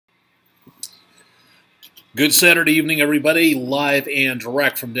Good Saturday evening, everybody. Live and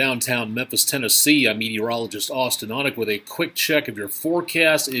direct from downtown Memphis, Tennessee. I'm meteorologist Austen Onek with a quick check of your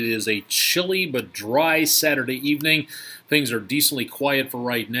forecast. It is a chilly but dry Saturday evening. Things are decently quiet for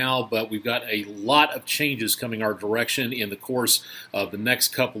right now, but we've got a lot of changes coming our direction in the course of the next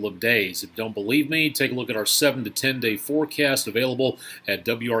couple of days. If you don't believe me, take a look at our 7 to 10 day forecast available at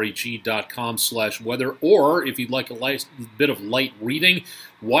WREG.com/weather, or if you'd like a bit of light reading,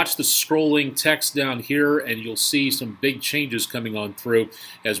 watch the scrolling text down here and you'll see some big changes coming on through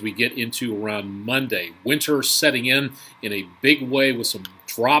as we get into around Monday. Winter setting in a big way with some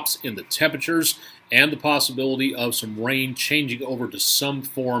drops in the temperatures and the possibility of some rain changing over to some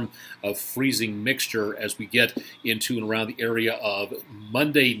form of freezing mixture as we get into and around the area of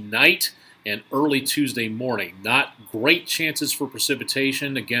Monday night and early Tuesday morning. Not great chances for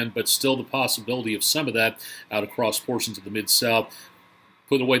precipitation, again, but still the possibility of some of that out across portions of the Mid-South.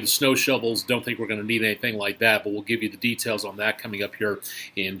 Put away the snow shovels. Don't think we're going to need anything like that, but we'll give you the details on that coming up here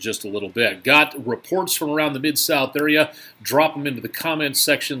in just a little bit. Got reports from around the Mid-South area. Drop them into the comments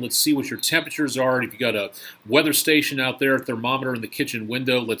section. Let's see what your temperatures are. If you got a weather station out there, thermometer in the kitchen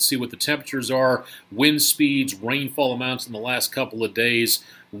window, let's see what the temperatures are, wind speeds, rainfall amounts in the last couple of days.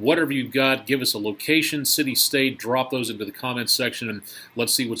 Whatever you've got, give us a location, city, state, drop those into the comments section, and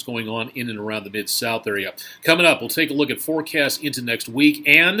let's see what's going on in and around the Mid-South area. Coming up, we'll take a look at forecasts into next week,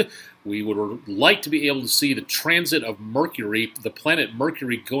 and we would like to be able to see the transit of Mercury, the planet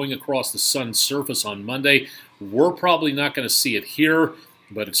Mercury, going across the sun's surface on Monday. We're probably not going to see it here,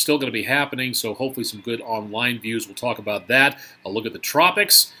 but it's still going to be happening, so hopefully some good online views. We'll talk about that. I'll look at the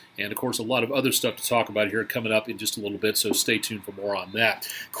tropics, and, of course, a lot of other stuff to talk about here coming up in just a little bit, so stay tuned for more on that.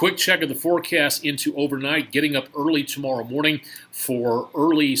 Quick check of the forecast into overnight, getting up early tomorrow morning for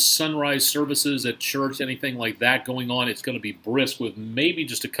early sunrise services at church, anything like that going on. It's going to be brisk with maybe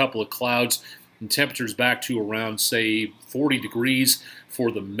just a couple of clouds and temperatures back to around, say, 40 degrees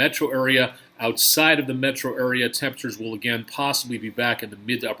for the metro area. Outside of the metro area, temperatures will again possibly be back in the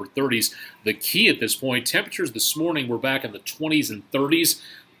mid to upper 30s. The key at this point, temperatures this morning were back in the 20s and 30s.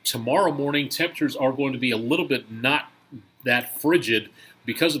 Tomorrow morning, temperatures are going to be a little bit not that frigid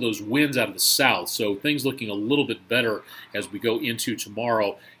because of those winds out of the south. So things looking a little bit better as we go into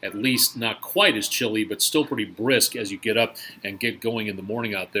tomorrow. At least not quite as chilly, but still pretty brisk as you get up and get going in the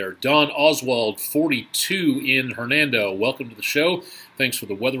morning out there. Don Oswald, 42 in Hernando. Welcome to the show. Thanks for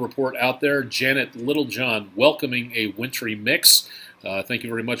the weather report out there. Janet Littlejohn, welcoming a wintry mix. Thank you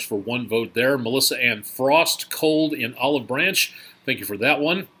very much for one vote there. Melissa Ann Frost, cold in Olive Branch. Thank you for that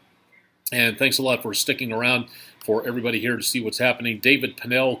one. And thanks a lot for sticking around for everybody here to see what's happening. David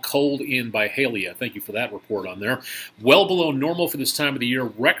Pinnell, cold in Byhalia. Thank you for that report on there. Well below normal for this time of the year.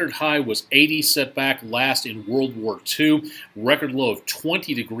 Record high was 80, set back last in World War II. Record low of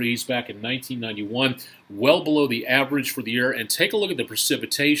 20 degrees back in 1991. Well below the average for the year. And take a look at the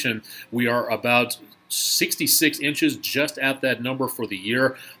precipitation. We are about 66 inches, just at that number for the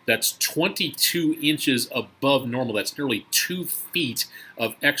year. That's 22 inches above normal. That's nearly 2 feet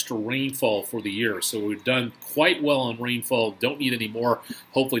of extra rainfall for the year. So we've done quite well on rainfall. Don't need any more.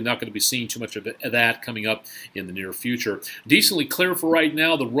 Hopefully not going to be seeing too much of that coming up in the near future. Decently clear for right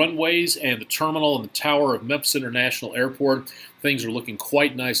now. The runways and the terminal and the tower of Memphis International Airport, things are looking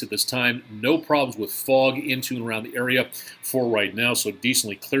quite nice at this time. No problems with fog into and around the area for right now. So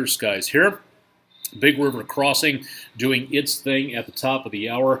decently clear skies here. Big River Crossing doing its thing at the top of the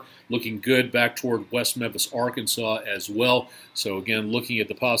hour, looking good back toward West Memphis, Arkansas as well. So again, looking at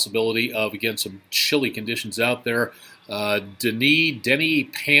the possibility of, again, some chilly conditions out there. Denny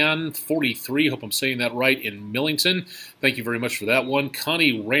Pan, 43, hope I'm saying that right, in Millington. Thank you very much for that one.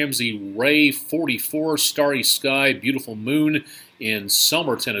 Connie Ramsey Ray, 44, starry sky, beautiful moon in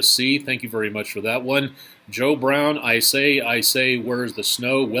Selmer, Tennessee. Thank you very much for that one. Joe Brown, I say, where's the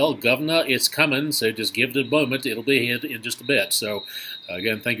snow? Well, Governor, it's coming, so just give it a moment. It'll be here in just a bit. So,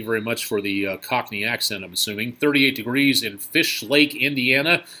 again, thank you very much for the Cockney accent, I'm assuming. 38 degrees in Fish Lake,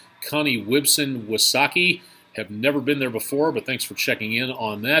 Indiana. Connie Wibson, Wasaki. Have never been there before, but thanks for checking in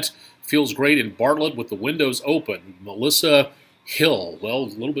on that. Feels great in Bartlett with the windows open. Melissa Hill, well, a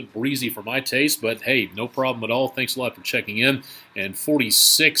little bit breezy for my taste, but hey, no problem at all. Thanks a lot for checking in. And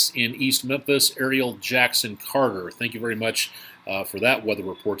 46 in East Memphis, Ariel Jackson Carter. Thank you very much for that weather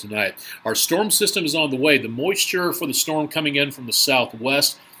report tonight. Our storm system is on the way. The moisture for the storm coming in from the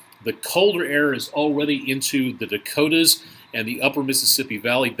southwest. The colder air is already into the Dakotas and the upper Mississippi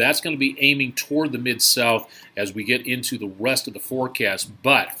Valley. That's going to be aiming toward the Mid-South as we get into the rest of the forecast.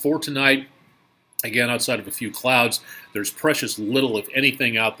 But for tonight, again, outside of a few clouds, there's precious little, if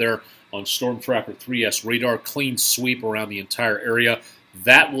anything, out there on Storm Tracker 3S radar. Clean sweep around the entire area.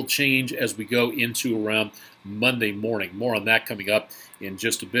 That will change as we go into around Monday morning. More on that coming up in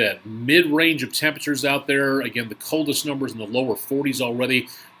just a bit. Mid-range of temperatures out there. Again, the coldest numbers in the lower 40s already.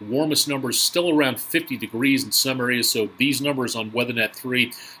 Warmest numbers still around 50 degrees in some areas, so these numbers on WeatherNet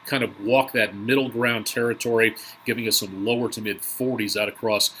 3 kind of walk that middle ground territory, giving us some lower to mid 40s out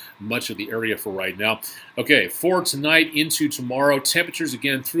across much of the area for right now. Okay, for tonight into tomorrow, temperatures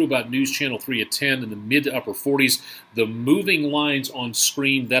again through about News Channel 3 at 10 in the mid to upper 40s. The moving lines on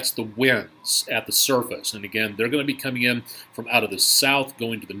screen, that's the winds at the surface. And again, they're going to be coming in from out of the south,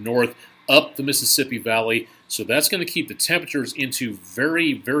 going to the north, up the Mississippi Valley. So that's going to keep the temperatures into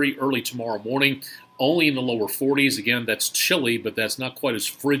very, very early tomorrow morning, only in the lower 40s. Again, that's chilly, but that's not quite as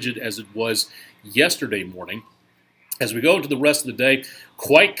frigid as it was yesterday morning. As we go into the rest of the day,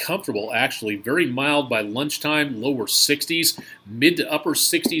 quite comfortable actually, very mild by lunchtime, lower 60s, mid to upper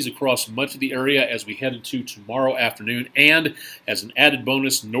 60s across much of the area as we head into tomorrow afternoon. And as an added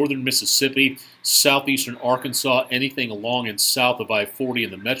bonus, northern Mississippi, southeastern Arkansas, anything along and south of I-40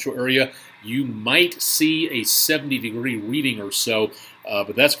 in the metro area, you might see a 70-degree reading or so,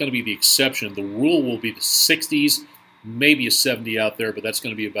 but that's going to be the exception. The rule will be the 60s. Maybe a 70 out there, but that's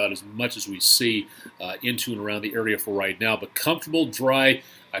going to be about as much as we see into and around the area for right now. But comfortable, dry.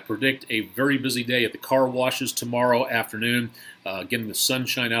 I predict a very busy day at the car washes tomorrow afternoon, getting the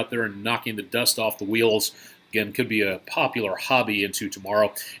sunshine out there and knocking the dust off the wheels. Again, could be a popular hobby into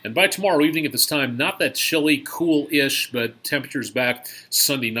tomorrow. And by tomorrow evening at this time, not that chilly, cool-ish, but temperatures back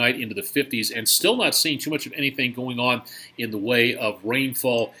Sunday night into the 50s, and still not seeing too much of anything going on in the way of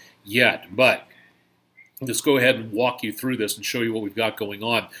rainfall yet. But let's go ahead and walk you through this and show you what we've got going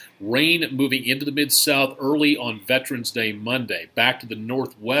on. Rain moving into the Mid-South early on Veterans Day Monday. Back to the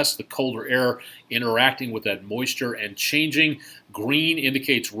northwest, the colder air interacting with that moisture and changing. Green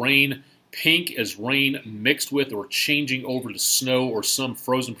indicates rain. Pink is rain mixed with or changing over to snow or some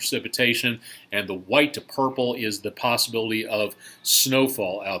frozen precipitation. And the white to purple is the possibility of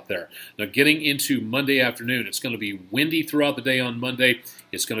snowfall out there. Now getting into Monday afternoon, it's going to be windy throughout the day on Monday.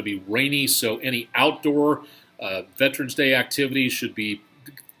 It's going to be rainy, so any outdoor Veterans Day activities should be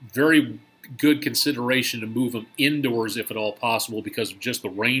very good consideration to move them indoors if at all possible because of just the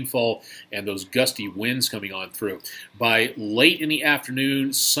rainfall and those gusty winds coming on through. By late in the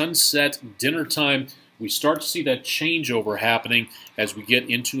afternoon, sunset, dinner time, we start to see that changeover happening as we get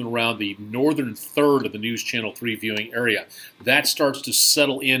into and around the northern third of the News Channel 3 viewing area. That starts to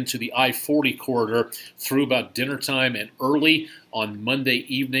settle into the I-40 corridor through about dinner time and early on Monday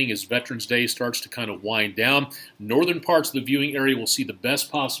evening as Veterans Day starts to kind of wind down. Northern parts of the viewing area will see the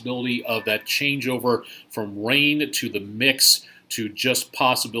best possibility of that changeover from rain to the mix to just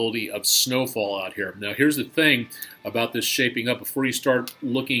possibility of snowfall out here. Now here's the thing about this shaping up. Before you start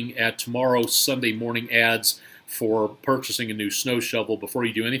looking at tomorrow's Sunday morning ads for purchasing a new snow shovel, before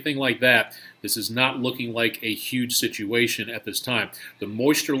you do anything like that, this is not looking like a huge situation at this time. The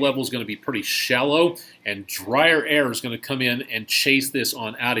moisture level is going to be pretty shallow, and drier air is going to come in and chase this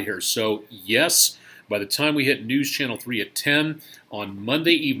on out of here. So yes, by the time we hit News Channel 3 at 10 on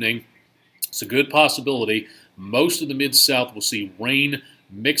Monday evening, it's a good possibility most of the Mid-South will see rain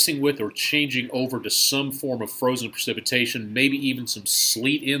mixing with or changing over to some form of frozen precipitation, maybe even some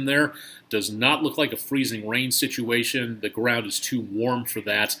sleet in there. Does not look like a freezing rain situation. The ground is too warm for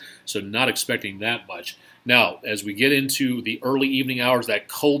that, so not expecting that much. Now, as we get into the early evening hours, that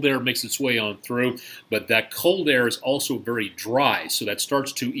cold air makes its way on through, but that cold air is also very dry, so that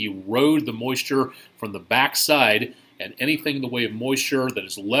starts to erode the moisture from the backside, and anything in the way of moisture that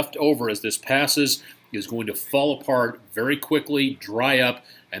is left over as this passes is going to fall apart very quickly, dry up,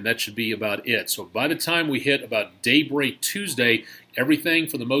 and that should be about it. So by the time we hit about daybreak Tuesday, everything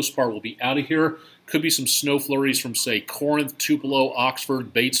for the most part will be out of here. Could be some snow flurries from, say, Corinth, Tupelo,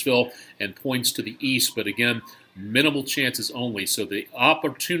 Oxford, Batesville, and points to the east, but again, minimal chances only. So the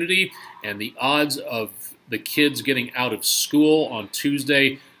opportunity and the odds of the kids getting out of school on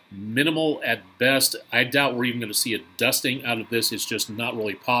Tuesday, minimal at best. I doubt we're even going to see a dusting out of this. It's just not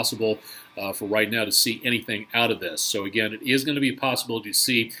really possible for right now to see anything out of this. So again, it is going to be a possibility to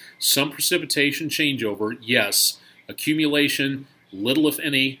see some precipitation changeover, yes, accumulation, little if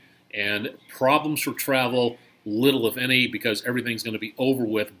any, and problems for travel, little if any, because everything's going to be over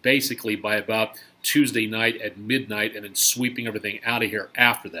with basically by about Tuesday night at midnight and then sweeping everything out of here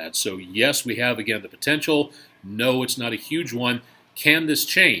after that. So yes, we have, again, the potential. No, it's not a huge one. Can this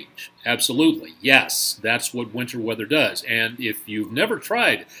change? Absolutely. Yes, that's what winter weather does. And if you've never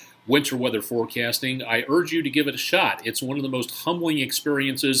tried winter weather forecasting, I urge you to give it a shot. It's one of the most humbling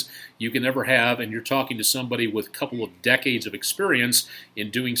experiences you can ever have, and you're talking to somebody with a couple of decades of experience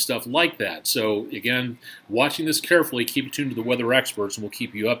in doing stuff like that. So again, watching this carefully, keep tuned to the weather experts, and we'll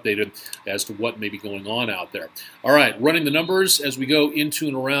keep you updated as to what may be going on out there. All right, running the numbers as we go into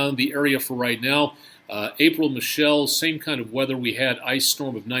and around the area for right now. April, Michelle, same kind of weather. We had ice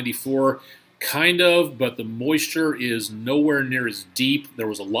storm of 94. Kind of, but the moisture is nowhere near as deep. There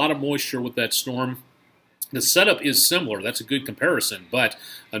was a lot of moisture with that storm. The setup is similar. That's a good comparison, but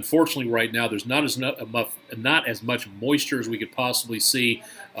unfortunately right now there's not as much moisture as we could possibly see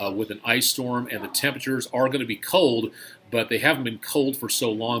with an ice storm, and the temperatures are going to be cold, but they haven't been cold for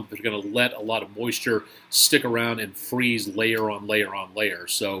so long that they're going to let a lot of moisture stick around and freeze layer on layer on layer.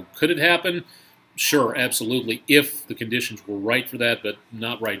 So could it happen? Sure, absolutely, if the conditions were right for that, but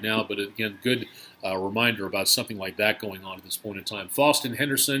not right now. But again, good reminder about something like that going on at this point in time. Austen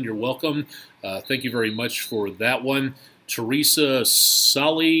Henderson, you're welcome. Thank you very much for that one. Teresa,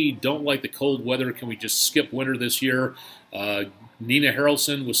 Sully, don't like the cold weather. Can we just skip winter this year? Nina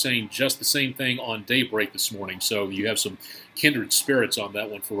Harrelson was saying just the same thing on Daybreak this morning, so you have some kindred spirits on that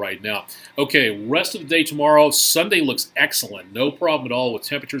one for right now. Okay, rest of the day tomorrow. Sunday looks excellent. No problem at all with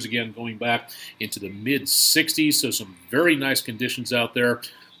temperatures, again, going back into the mid-60s, so some very nice conditions out there.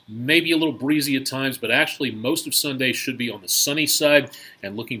 Maybe a little breezy at times, but actually most of Sunday should be on the sunny side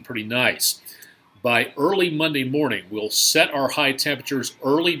and looking pretty nice. By early Monday morning, we'll set our high temperatures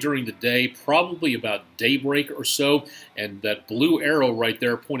early during the day, probably about daybreak or so, and that blue arrow right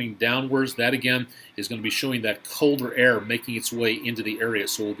there pointing downwards, that again is going to be showing that colder air making its way into the area.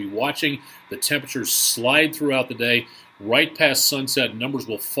 So we'll be watching the temperatures slide throughout the day. Right past sunset, numbers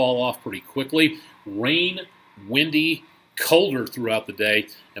will fall off pretty quickly. Rain, windy, colder throughout the day,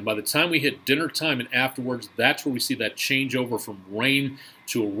 and by the time we hit dinner time and afterwards, that's where we see that changeover from rain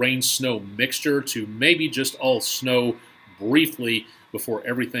to a rain-snow mixture to maybe just all snow briefly before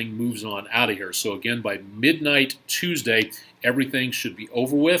everything moves on out of here. So again, by midnight Tuesday, everything should be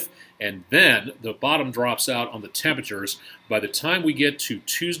over with, and then the bottom drops out on the temperatures. By the time we get to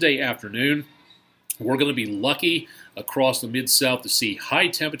Tuesday afternoon, we're going to be lucky across the Mid-South to see high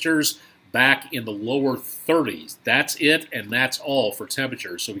temperatures back in the lower 30s. That's it, and that's all for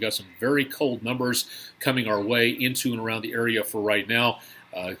temperatures. So we got some very cold numbers coming our way into and around the area for right now.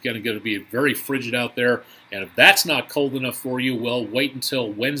 Going to be very frigid out there, and if that's not cold enough for you, well, wait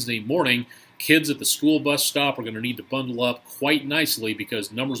until Wednesday morning. Kids at the school bus stop are going to need to bundle up quite nicely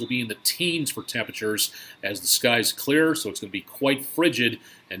because numbers will be in the teens for temperatures as the skies clear, so it's going to be quite frigid,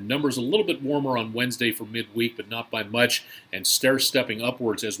 and numbers a little bit warmer on Wednesday for midweek, but not by much, and stair-stepping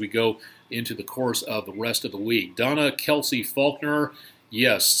upwards as we go into the course of the rest of the week. Donna Kelsey Faulkner,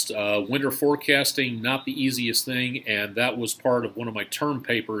 yes, winter forecasting, not the easiest thing, and that was part of one of my term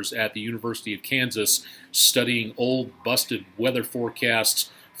papers at the University of Kansas, studying old, busted weather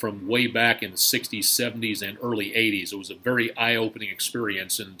forecasts from way back in the 60s, 70s, and early 80s. It was a very eye-opening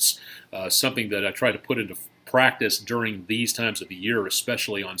experience, and it's something that I try to put into practice during these times of the year,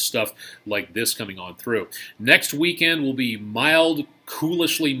 especially on stuff like this coming on through. Next weekend will be mild,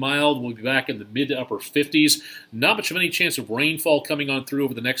 coolishly mild. We'll be back in the mid to upper 50s. Not much of any chance of rainfall coming on through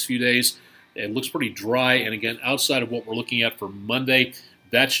over the next few days. It looks pretty dry, and again, outside of what we're looking at for Monday,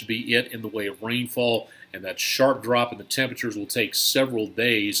 that should be it in the way of rainfall, and that sharp drop in the temperatures will take several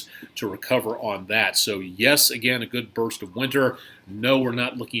days to recover on that. So yes, again, a good burst of winter. No, we're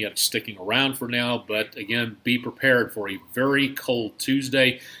not looking at it sticking around for now, but again, be prepared for a very cold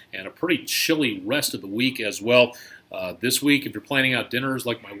Tuesday and a pretty chilly rest of the week as well. This week, if you're planning out dinners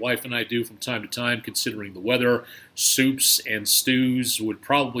like my wife and I do from time to time, considering the weather, soups and stews would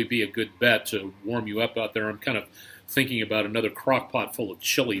probably be a good bet to warm you up out there. I'm kind of thinking about another crock pot full of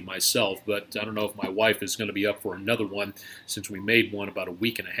chili myself, but I don't know if my wife is going to be up for another one since we made one about a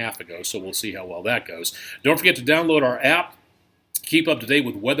week and a half ago, so we'll see how well that goes. Don't forget to download our app. Keep up to date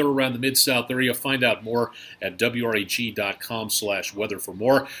with weather around the Mid-South area. Find out more at WREG.com/weather for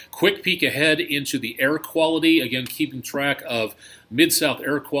more. Quick peek ahead into the air quality. Again, keeping track of Mid-South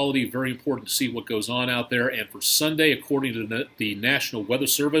air quality. Very important to see what goes on out there. And for Sunday, according to the National Weather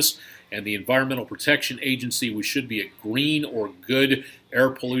Service and the Environmental Protection Agency, we should be at green or good air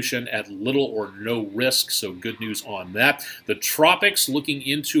pollution at little or no risk, so good news on that. The tropics, looking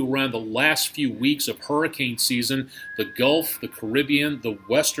into around the last few weeks of hurricane season, the Gulf, the Caribbean, the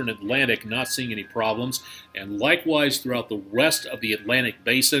Western Atlantic, not seeing any problems, and likewise throughout the rest of the Atlantic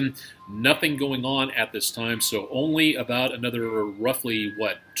Basin, nothing going on at this time, so only about another roughly,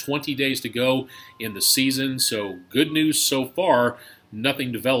 20 days to go in the season, so good news so far.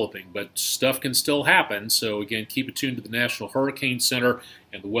 nothing developing, but stuff can still happen. So again, keep it tuned to the National Hurricane Center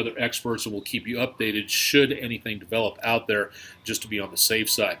and the weather experts, and we'll keep you updated should anything develop out there, just to be on the safe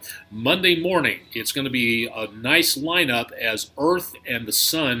side. Monday morning, it's going to be a nice lineup as Earth and the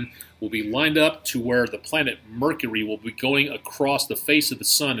Sun will be lined up to where the planet Mercury will be going across the face of the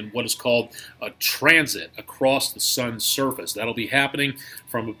Sun in what is called a transit across the Sun's surface. That'll be happening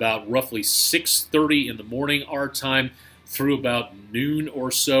from about roughly 6:30 in the morning our time through about noon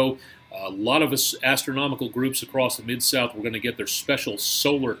or so. A lot of us astronomical groups across the Mid-South were going to get their special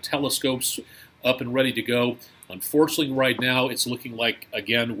solar telescopes up and ready to go. Unfortunately, right now, it's looking like,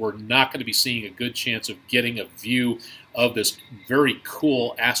 again, we're not going to be seeing a good chance of getting a view of this very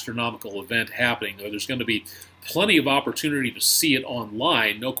cool astronomical event happening. There's going to be plenty of opportunity to see it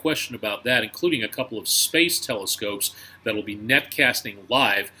online, no question about that, including a couple of space telescopes that will be netcasting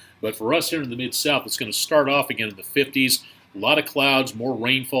live. But for us here in the Mid-South, it's going to start off again in the 50s. A lot of clouds, more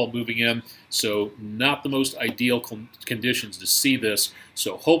rainfall moving in, so not the most ideal conditions to see this.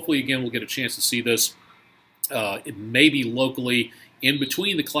 So hopefully, again, we'll get a chance to see this. It may be locally in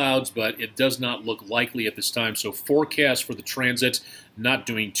between the clouds, but it does not look likely at this time. So forecast for the transit not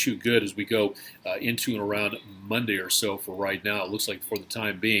doing too good as we go into and around Monday or so for right now. It looks like for the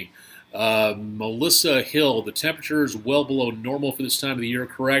time being. Melissa Hill, the temperature is well below normal for this time of the year,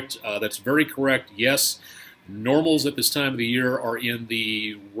 correct? That's very correct, yes. Normals at this time of the year are in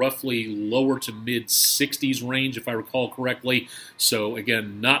the roughly lower to mid 60s range, if I recall correctly. So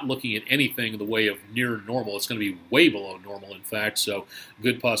again, not looking at anything in the way of near normal. It's going to be way below normal, in fact. So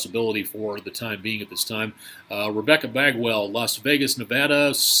good possibility for the time being at this time. Rebecca Bagwell, Las Vegas,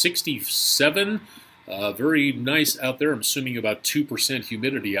 Nevada, 67. Very nice out there. I'm assuming about 2%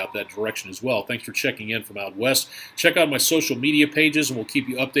 humidity out that direction as well. Thanks for checking in from out west. Check out my social media pages, and we'll keep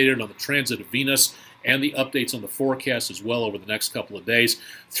you updated on the transit of Venus and the updates on the forecast as well over the next couple of days.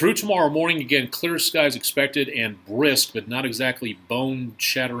 Through tomorrow morning, again, clear skies expected and brisk, but not exactly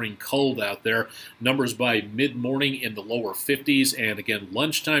bone-shattering cold out there. Numbers by mid-morning in the lower 50s, and again,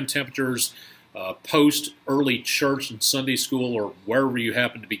 lunchtime temperatures post early church and Sunday school or wherever you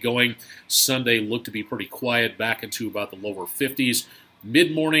happen to be going. Sunday looked to be pretty quiet, back into about the lower 50s.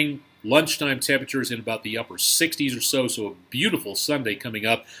 Mid-morning, lunchtime temperatures in about the upper 60s or so, so a beautiful Sunday coming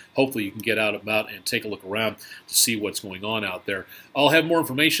up. Hopefully you can get out about and take a look around to see what's going on out there. I'll have more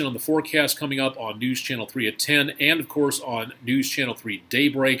information on the forecast coming up on News Channel 3 at 10 and, of course, on News Channel 3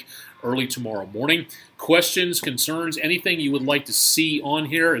 Daybreak early tomorrow morning. Questions, concerns, anything you would like to see on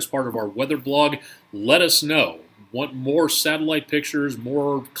here as part of our weather blog, let us know. Want more satellite pictures,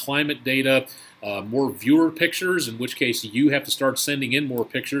 more climate data, more viewer pictures, in which case you have to start sending in more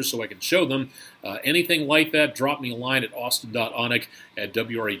pictures so I can show them. Anything like that, drop me a line at austen.onek at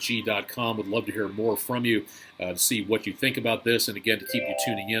WREG.com. Would love to hear more from you to see what you think about this, and again, to keep you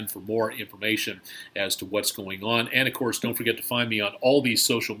tuning in for more information as to what's going on. And of course, don't forget to find me on all these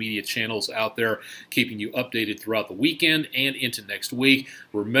social media channels out there, keeping you updated throughout the weekend and into next week.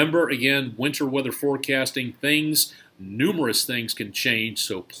 Remember, again, winter weather forecasting things. Numerous things can change,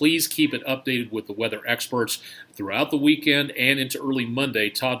 so please keep it updated with the weather experts throughout the weekend and into early Monday.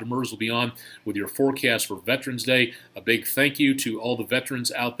 Todd Demers will be on with your forecast for Veterans Day. A big thank you to all the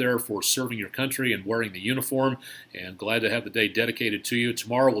veterans out there for serving your country and wearing the uniform, and glad to have the day dedicated to you.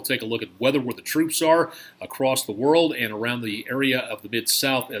 Tomorrow we'll take a look at weather where the troops are across the world and around the area of the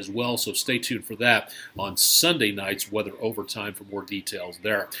Mid-South as well, so stay tuned for that on Sunday night's Weather Overtime for more details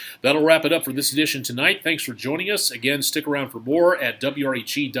there. That'll wrap it up for this edition tonight. Thanks for joining us. Again, stick around for more at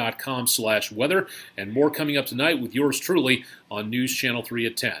WREG.com/weather, and more coming up tonight with yours truly on News Channel 3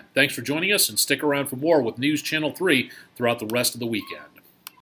 at 10. Thanks for joining us, and stick around for more with News Channel 3 throughout the rest of the weekend.